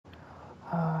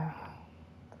I'm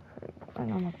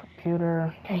on the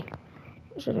computer. Hey,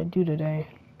 what should I do today?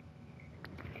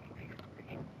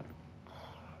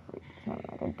 What am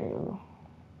I gonna do?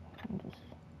 I'm just,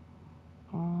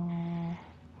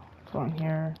 what's on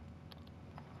here?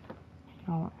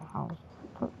 No, house.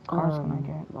 What cars can I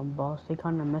get? Boss, they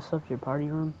kind of messed up your party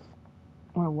room.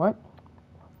 Wait, what?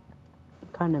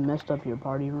 Kind of messed up your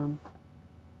party room.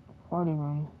 Party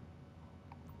room.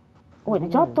 Wait,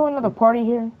 did y'all throw another party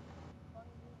here?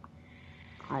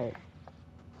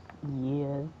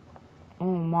 Yeah. Oh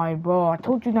my, bro, I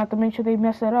told you not to make sure they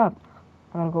mess it up.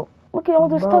 I'm gonna go, look at all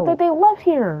this stuff that they left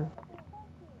here.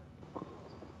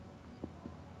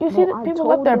 You see that people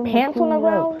left their pants on the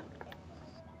ground?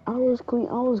 I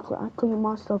cleaned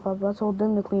my stuff up. I told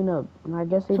them to clean up, and I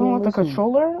guess they didn't listen. The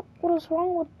controller? What is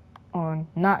wrong with? Oh,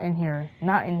 not in here.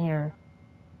 Not in here.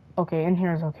 Okay, in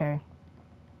here is okay.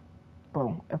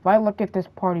 Boom. If I look at this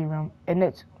party room, and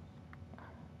it's...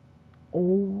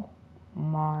 Oh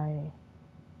my...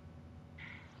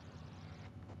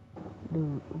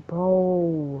 Dude,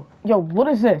 bro. Yo, what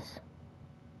is this?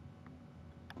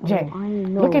 Jay,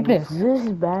 look at this. This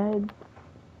is bad.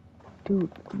 Dude,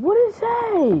 what is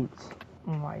that?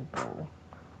 Oh my bro.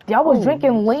 Y'all was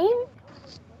drinking lean?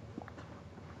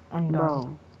 I'm done.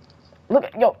 Bro. Look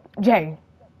at, yo, Jay.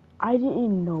 I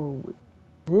didn't know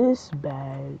this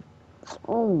bad.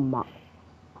 Oh my.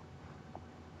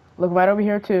 Look right over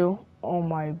here too. Oh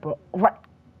my bro. Right.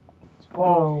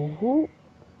 Bro, who?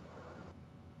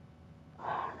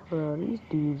 Bro, these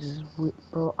dudes is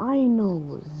bro, I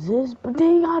know this, but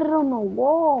they got it on the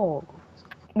wall.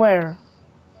 Where?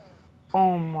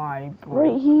 Oh my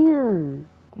bro. Right here.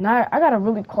 Now I gotta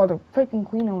really call the freaking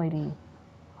cleaning lady.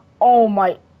 Oh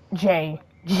my Jay.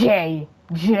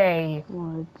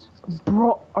 What?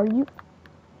 Bro, are you?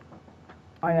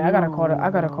 Oh yeah, I gotta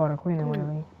call the cleaning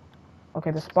lady.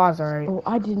 Okay, the spa's alright. Oh,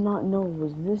 I did not know it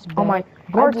was this bad. Oh my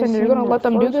bartender, you're gonna let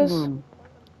them do this? Room.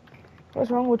 What's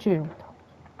wrong with you?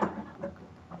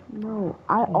 No,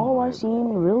 all I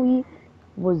seen really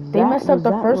was they messed up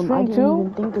the first room too. I didn't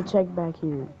even think to check back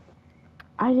here.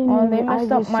 I didn't even. They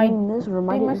messed up my. This room.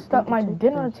 They messed up my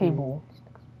dinner table.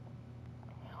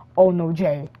 Oh no,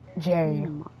 Jay. Oh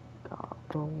my god,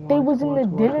 bro. They was in the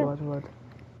dinner. What?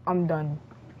 I'm done.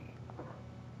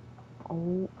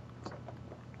 Oh.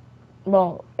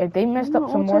 Well, if they messed up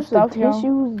some more stuff, yo,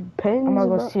 pens, I'm gonna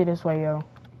go see it this way, yo.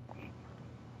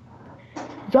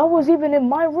 Y'all was even in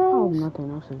my room. Oh,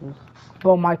 nothing else is this.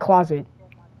 Bro, my closet.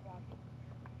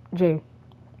 Jay,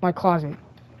 my closet.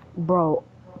 Bro,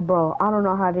 I don't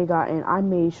know how they got in. I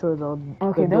made sure the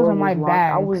okay, those are my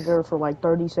bags. I was there for like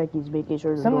 30 seconds making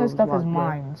sure the some door of the stuff was is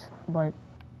mine, but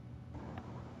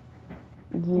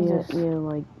yeah,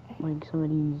 like some of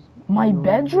these. My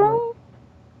bedroom?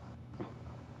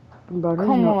 Bro,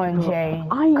 come on, Jay.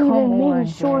 I even made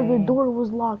sure the door was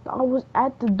locked. I was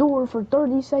at the door for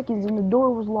 30 seconds and the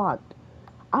door was locked.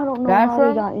 I don't know how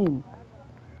they got in.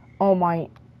 Oh my,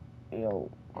 yo,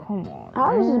 come on.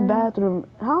 How is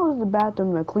the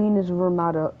bathroom the cleanest room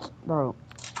out of, bro?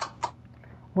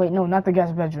 Wait, no, not the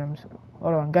guest bedrooms.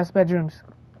 Hold on, guest bedrooms.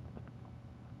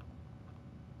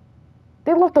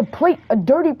 They left a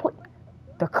dirty plate.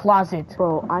 The closet.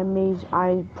 Bro,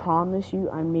 I promise you,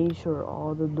 I made sure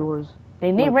all the doors.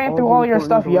 They ran through all your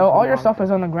stuff, yo. All your stuff is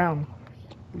on the ground.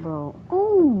 Bro,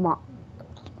 oh my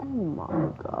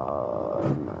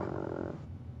god, man.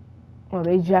 Well,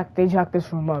 they jacked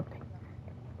this room up.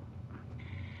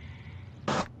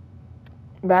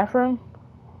 Bathroom?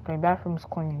 Okay, bathroom's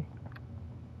clean.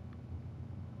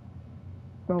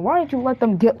 Bro, why didn't you let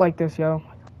them get like this, yo?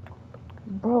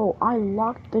 Bro, I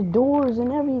locked the doors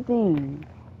and everything.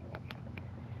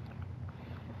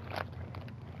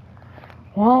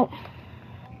 Well,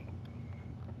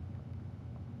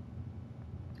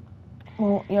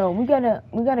 yo, we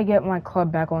gotta get my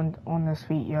club back on this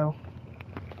feet, yo.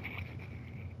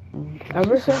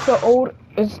 Ever since the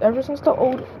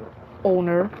old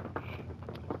owner,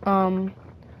 I'm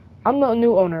the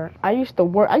new owner. I used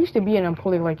to be an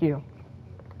employee like you.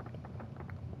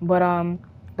 But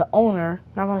the owner,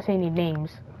 not gonna say any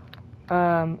names,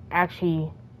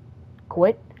 actually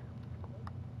quit.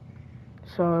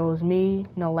 So it was me,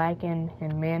 Nolakin,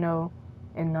 and Mano,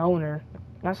 and the owner.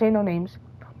 Not saying no names,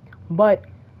 but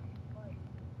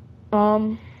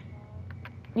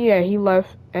yeah, he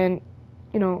left, and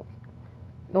you know,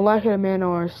 Nolakin and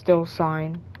Mano are still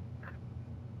signed.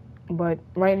 But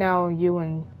right now, you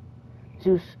and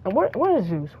Zeus, where is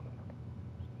Zeus?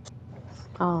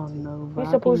 Oh no, he's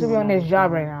supposed to be on this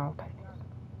job right now.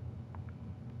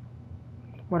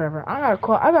 Whatever. I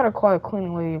gotta call the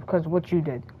cleaning lady because of what you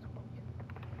did.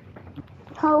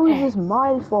 How is this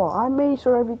my fault? I made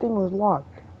sure everything was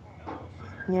locked.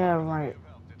 Yeah, right.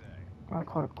 I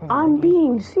call it clean. I'm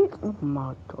being sick. Oh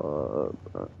my god,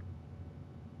 bro.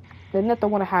 There's nothing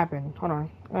want to happen. Hold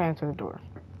on. I answer the door.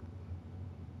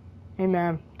 Hey,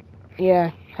 ma'am.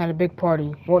 Yeah, had a big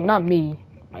party. Well, not me.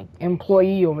 My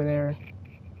employee over there.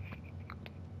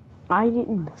 I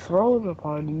didn't throw the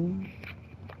party.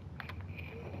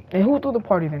 And who threw the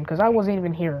party then? Because I wasn't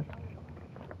even here.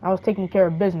 I was taking care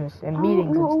of business and I don't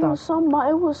meetings and know. stuff.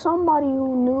 It was somebody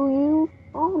who knew you.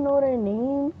 I don't know their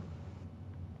name.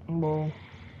 Well,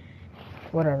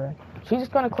 whatever. She's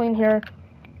just gonna clean here.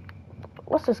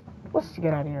 Let's just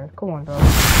get out of here. Come on, dog.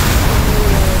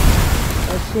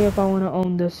 Let's see if I want to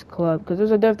own this club. Because there's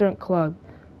a different club.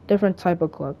 Different type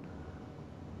of club.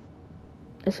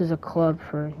 This is a club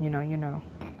for, you know.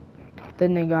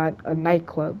 Then they got a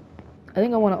nightclub. I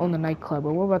think I want to own the nightclub,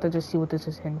 but we're about to just see what this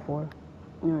is in for.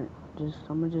 Alright,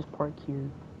 I'm gonna just park here.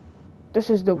 This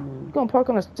is the... You're gonna park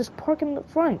on us. Just park in the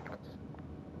front.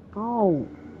 Oh.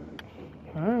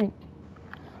 Alright.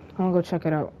 I'm gonna go check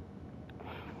it out.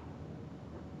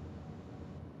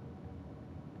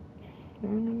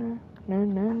 No.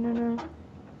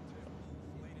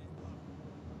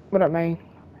 What up, man?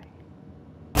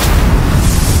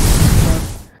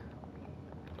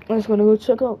 I'm just gonna go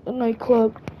check out the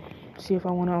nightclub. See if I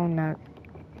want to own that.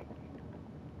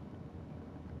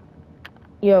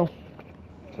 Yo.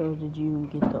 So did you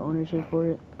get the ownership for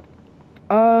it?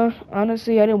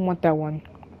 Honestly, I didn't want that one.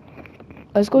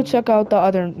 Let's go check out the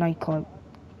other nightclub.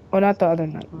 Or not the other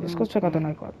night. Let's go check out the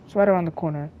nightclub. It's right around the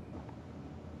corner.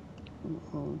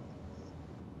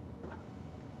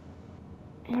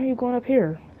 Why are you going up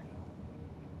here?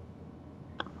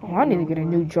 Oh, I need to get a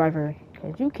new driver.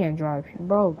 Cause you can't drive.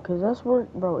 Bro, cause that's where,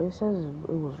 bro, it says it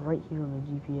was right here on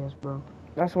the GPS, bro.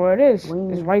 That's where it is.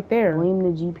 It's right there. Blame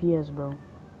the GPS, bro.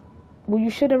 Well,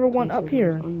 you should have went up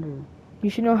here. You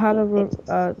should know how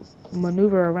to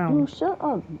maneuver around. You shut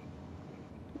up.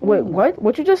 Wait, what?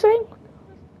 What you just saying?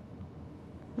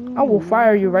 I will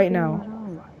fire you right now.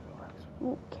 I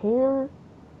don't care.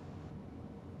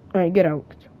 Alright, get out.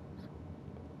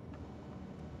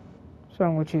 What's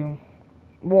wrong with you?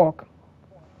 Walk.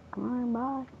 Alright,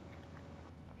 bye.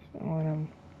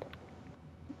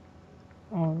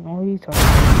 Oh, no, he's talking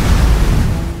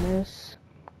about this.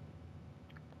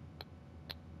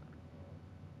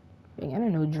 Dang, I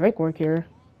didn't know Drake worked here.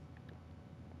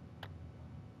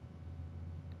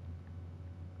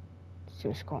 Let's see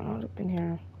what's going on up in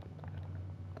here.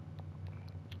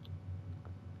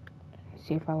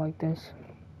 See if I like this.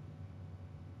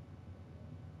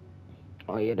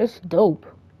 Oh yeah, this is dope.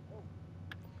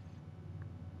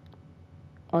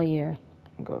 Oh yeah,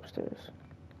 I'll go upstairs.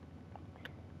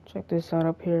 Check this out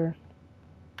up here.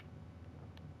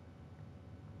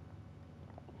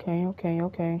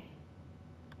 Okay.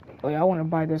 Oh yeah, I want to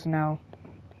buy this now.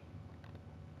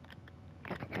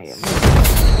 Hey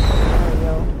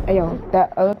yo,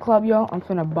 that other club, yo, I'm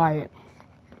finna buy it.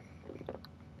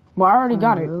 Well, I already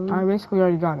got it. I basically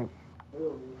already got it.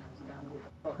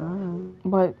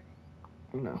 But,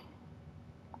 you know,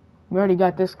 we already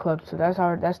got this club, so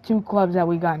that's two clubs that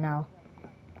we got now.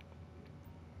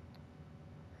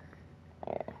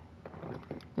 Yeah.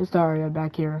 It's the area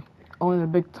back here. Only the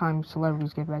big time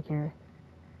celebrities get back here.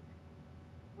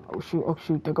 Oh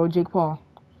shoot, there go Jake Paul.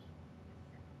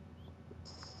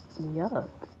 Yuck.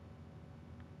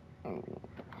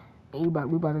 We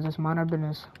about to just mind our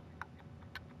business.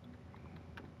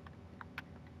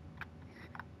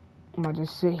 I'm gonna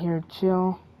just sit here,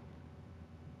 chill.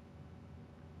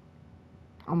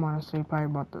 I'm honestly probably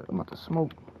about to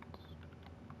smoke.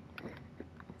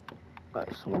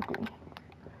 Like smoking.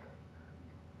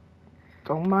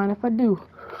 Don't mind if I do.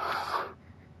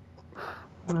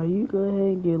 Now you go ahead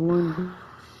and get one.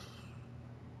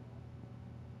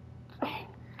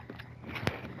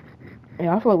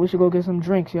 Yeah, I feel like we should go get some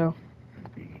drinks, yo.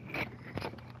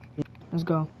 Let's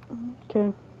go.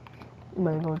 Okay. We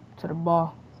better go to the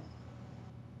bar.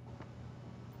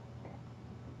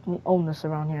 We own this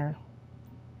around here.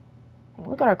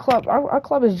 Look at our club. Our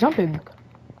club is jumping.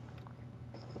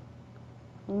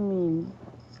 I mean,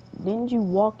 didn't you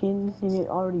walk in and it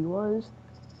already was?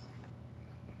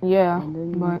 Yeah, and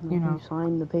then but you know. You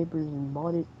signed the papers and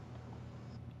bought it.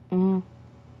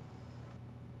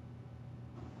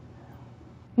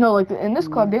 No, like in this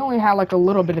club, they only had like a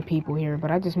little bit of people here,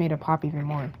 but I just made it pop even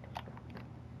more.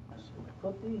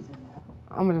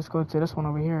 I'm gonna just go to this one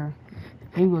over here.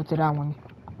 You go to that one.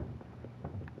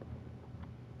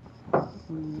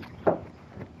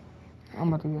 I'm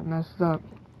about to get messed up.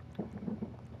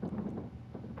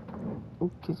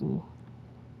 Oh, kizzy.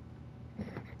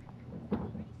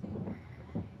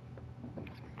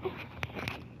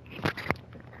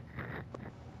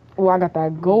 Oh, I got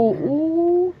that gold.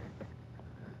 Ooh.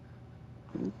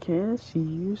 Okay, I see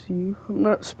you, see you. I'm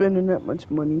not spending that much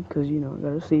money because, you know, I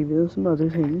gotta save it on some other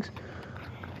things.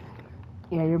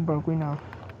 Yeah, you're broke, we know.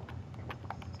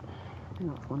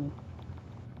 Not funny.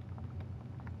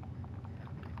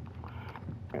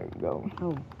 There you go.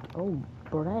 Oh,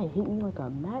 bro, that hit me like a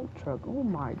Mack truck. Oh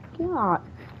my god.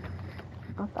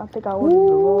 I think I ordered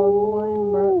the wrong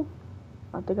one, bro.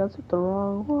 I think I took the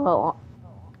wrong one.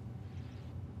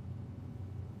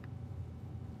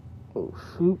 Oh,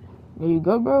 shoot. There you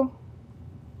go, bro.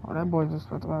 Oh, that boy just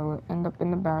about to end up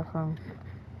in the bathroom.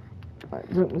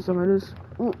 Alright, drink me some of this.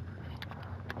 Ooh.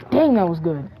 Dang, that was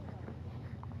good.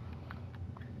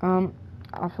 I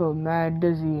feel mad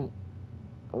dizzy.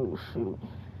 Oh, shoot.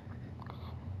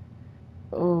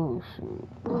 Oh,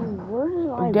 shoot. Bro, where did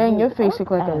I Dang, your wake face up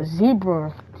look like a at?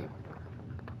 zebra.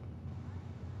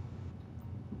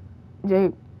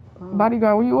 Jay,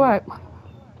 bodyguard, where you at?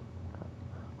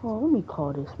 Oh, let me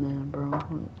call this man, bro.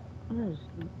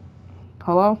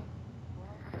 Hello?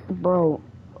 Bro,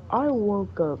 I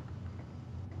woke up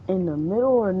in the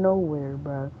middle of nowhere,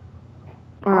 bro.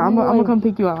 Alright, I'm gonna come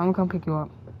pick you up.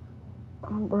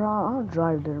 Bro, I'll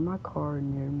drive there. My car is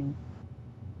near me.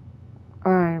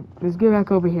 Alright, let's get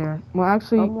back over here. Well,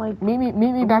 actually, meet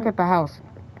me back at the house.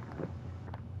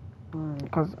 Alright.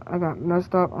 Because I got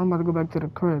messed up. I'm about to go back to the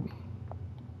crib.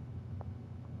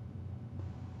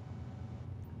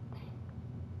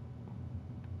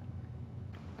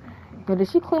 But did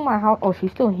she clean my house? Oh,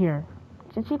 she's still here.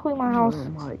 Did she clean my house? Oh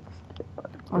my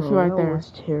Oh, she right there. That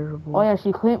was terrible. Oh, yeah,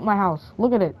 she cleaned my house.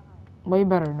 Look at it. Way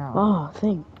better now. Oh,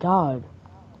 thank God.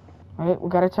 Alright, we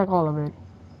gotta check all of it.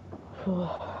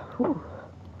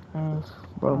 Yes.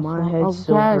 Bro, my head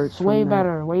still hurts from way that.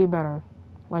 better, way better.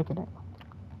 Liking it.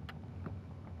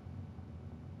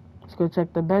 Let's go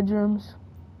check the bedrooms.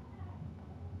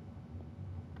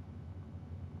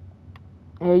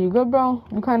 Yeah, you good, bro?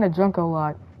 You kind of drunk a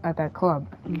lot at that club.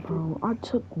 Bro, I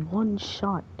took one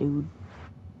shot, dude.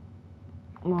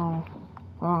 No.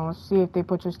 Oh, let's see if they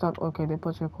put your stuff. Okay, they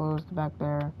put your clothes back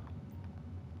there.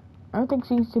 Everything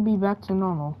seems to be back to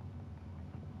normal.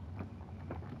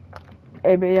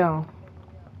 Hey, but yo.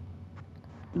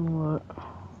 What?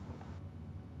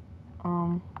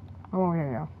 Come over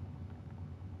here,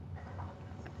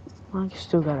 yo. I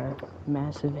still got a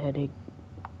massive headache.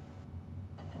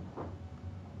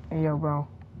 Hey, yo, bro.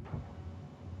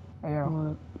 Hey, yo.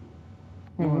 What?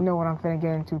 Hey, you know what I'm finna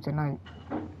get into tonight.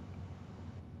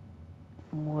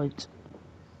 What?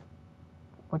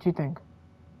 What you think?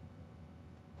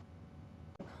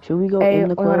 Should we go in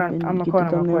the club and I'm get the recording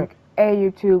real thumbnail? quick. Hey,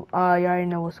 YouTube. You already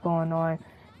know what's going on.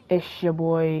 It's your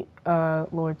boy,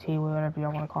 Lordtee, whatever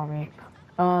y'all want to call me.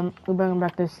 We're bringing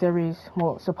back this series.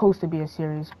 Well, it's supposed to be a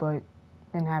series, but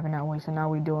didn't happen that way, so now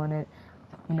we're doing it.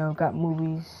 You know, got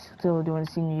movies, still doing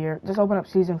senior year. Just open up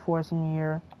season 4 senior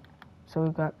year. So we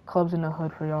got clubs in the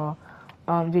hood for y'all.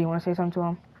 G, you want to say something to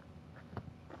him?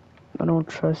 I don't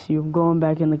trust you. I'm going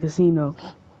back in the casino.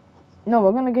 No,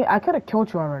 I could have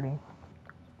killed you already.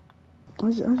 I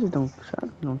just don't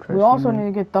trust you. We also need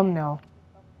to get thumbnail.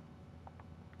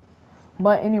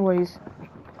 But anyways,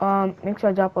 make sure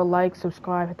I drop a like,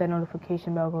 subscribe, hit that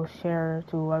notification bell, go share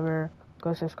to whoever,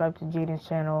 go subscribe to Jaden's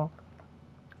channel.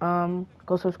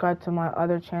 Go subscribe to my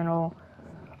other channel.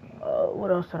 What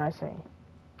else did I say?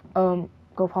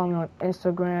 Go follow me on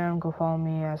Instagram, go follow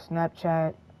me at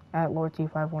Snapchat at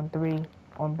Lordtee513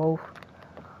 on both.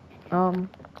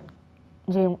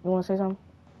 Jay, you wanna say something?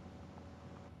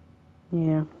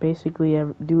 Yeah, basically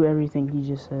do everything he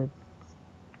just said.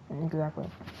 Exactly.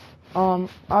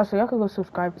 Also, y'all could go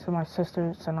subscribe to my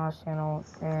sister Sanaa's channel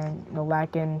and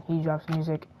Lackin, he drops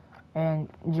music, and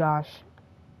Josh,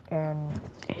 and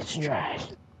it's trash.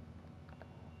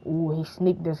 Ooh, he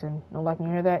sneak dissing. No, like, you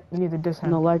hear that? You need to diss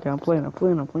him. No, like I'm playing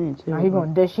too. Nah, he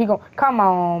gonna dish. Come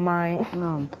on, man. No,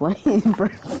 I'm playing, bro.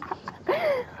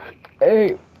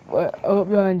 Hey, well, I hope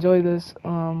y'all enjoy this.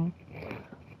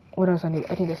 What else I need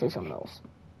to say something else.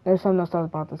 There's something else I was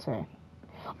about to say.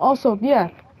 Also, yeah,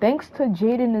 thanks to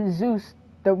Jaden and Zeus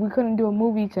that we couldn't do a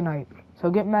movie tonight. So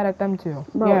get mad at them too.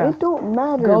 Bro, yeah. it don't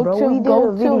matter, bro. We did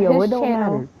a video. It don't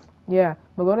matter. Yeah,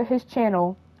 but go to his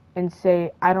channel and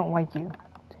say, I don't like you.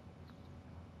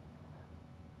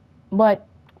 But,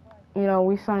 you know,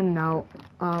 we signing out.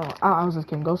 I was just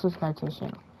kidding. Go subscribe to his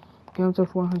channel. Get him to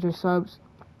 400 subs.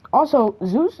 Also,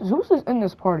 Zeus is in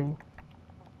this party.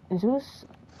 Zeus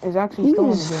is actually still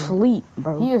in the game. He is asleep,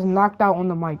 bro. He is knocked out on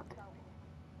the mic.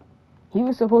 He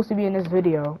was supposed to be in this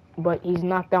video, but he's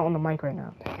knocked out on the mic right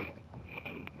now.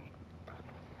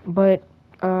 But,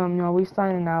 you know, we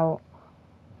signing out.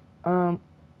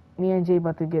 Me and Jay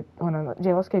about to get. Hold on,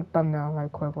 Jay. Let's get thumbnail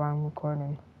right quick while I'm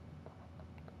recording.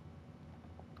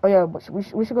 Oh yeah, but we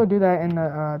should go do that in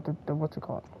the what's it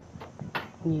called?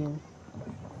 Yeah.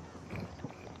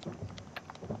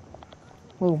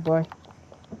 Oh boy.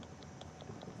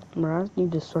 Bro, I just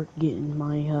need to start getting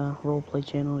my roleplay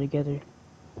channel together.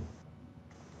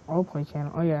 Roleplay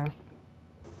channel. Oh yeah.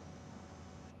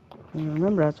 And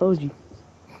remember, I told you.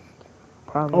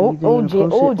 Probably either gonna Jay,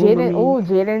 post it over me.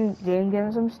 Jaden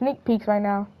getting some sneak peeks right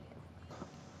now.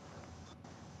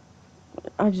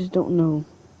 I just don't know,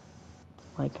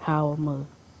 like, how I'm gonna,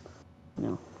 you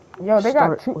know, Yo, they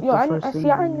got start two. with Yo, the I first see.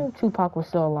 I thing. knew Tupac was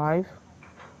still alive.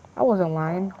 I wasn't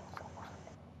lying.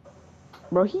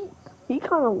 Bro, he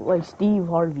kind of like Steve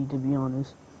Harvey, to be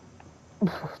honest.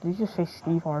 Did you just say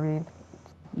Steve Harvey?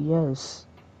 Yes.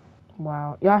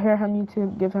 Wow. Y'all hear him?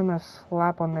 YouTube, give him a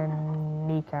slap on the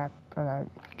kneecap for that.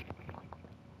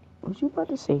 Was you about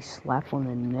to say slap on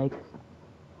the neck?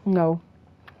 No.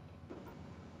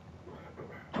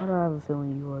 Why do I have a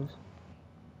feeling you was?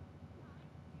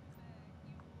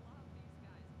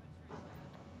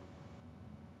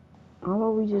 How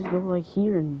about we just go like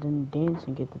here and then dance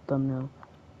and get the thumbnail?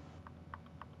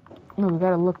 No, we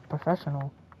gotta look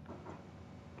professional.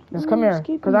 Just come here,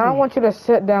 Skip because I don't me. want you to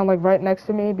sit down like right next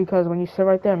to me, because when you sit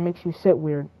right there, it makes you sit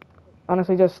weird.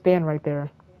 Honestly, just stand right there.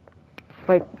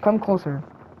 Like, come closer.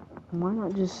 Why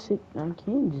not just sit? I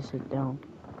can just sit down.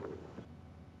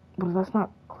 But that's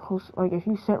not close. Like, if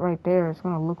you sit right there, it's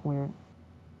gonna look weird.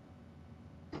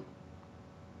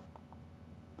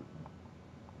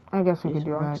 I guess we could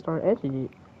do that. Rockstar edited.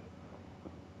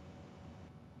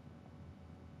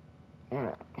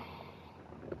 Yeah.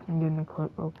 I'm getting the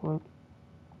clip real quick.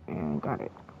 And got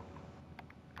it.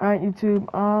 Alright, YouTube,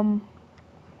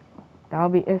 that'll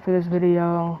be it for this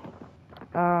video.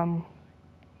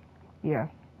 Yeah.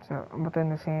 So, I'm about to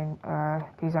end the scene.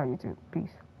 Peace out, YouTube. Peace.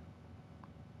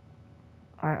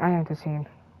 Alright, I end the scene.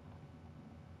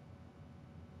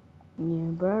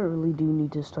 Yeah, but I really do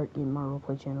need to start getting my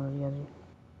roleplay channel together.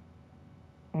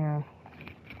 Yeah.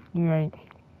 You're right.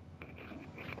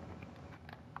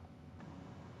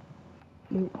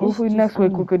 Hopefully next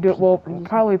week we could do it. Well,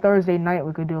 probably Thursday night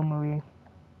we could do a movie.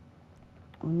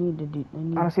 We need to do.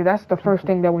 Honestly, that's the first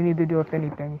thing that we need to do, if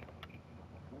anything.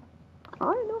 I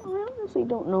honestly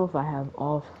don't know if I have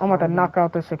off. I'm about to knock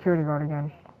out the security guard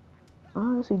again. I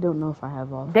honestly don't know if I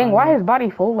have off. Dang, why his body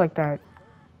full like that?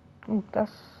 I'm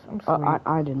sweet.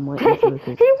 I didn't want He to look at.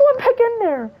 went back in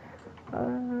there.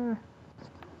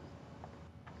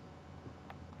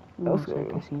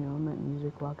 Casino. I'm at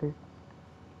Music Locker.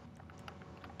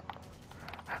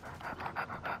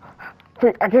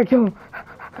 Quick, I gotta kill him.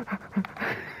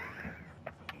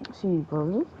 See,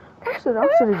 bro. I should have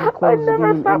just closed I the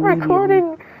never game stopped immediately.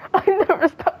 recording. I never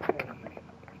stopped recording.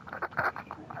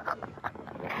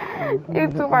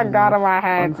 YouTube, I got on my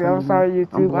head. I'm sorry,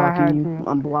 YouTube, I had to.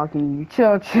 I'm blocking you.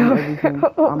 Chill. Everything.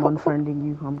 I'm unfriending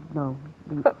you. No.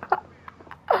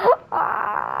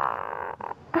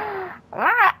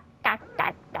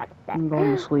 I'm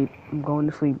going to sleep.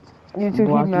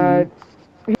 YouTube, he mad.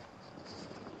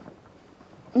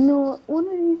 You know what? One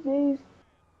of these days,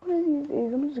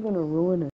 I'm just gonna ruin it.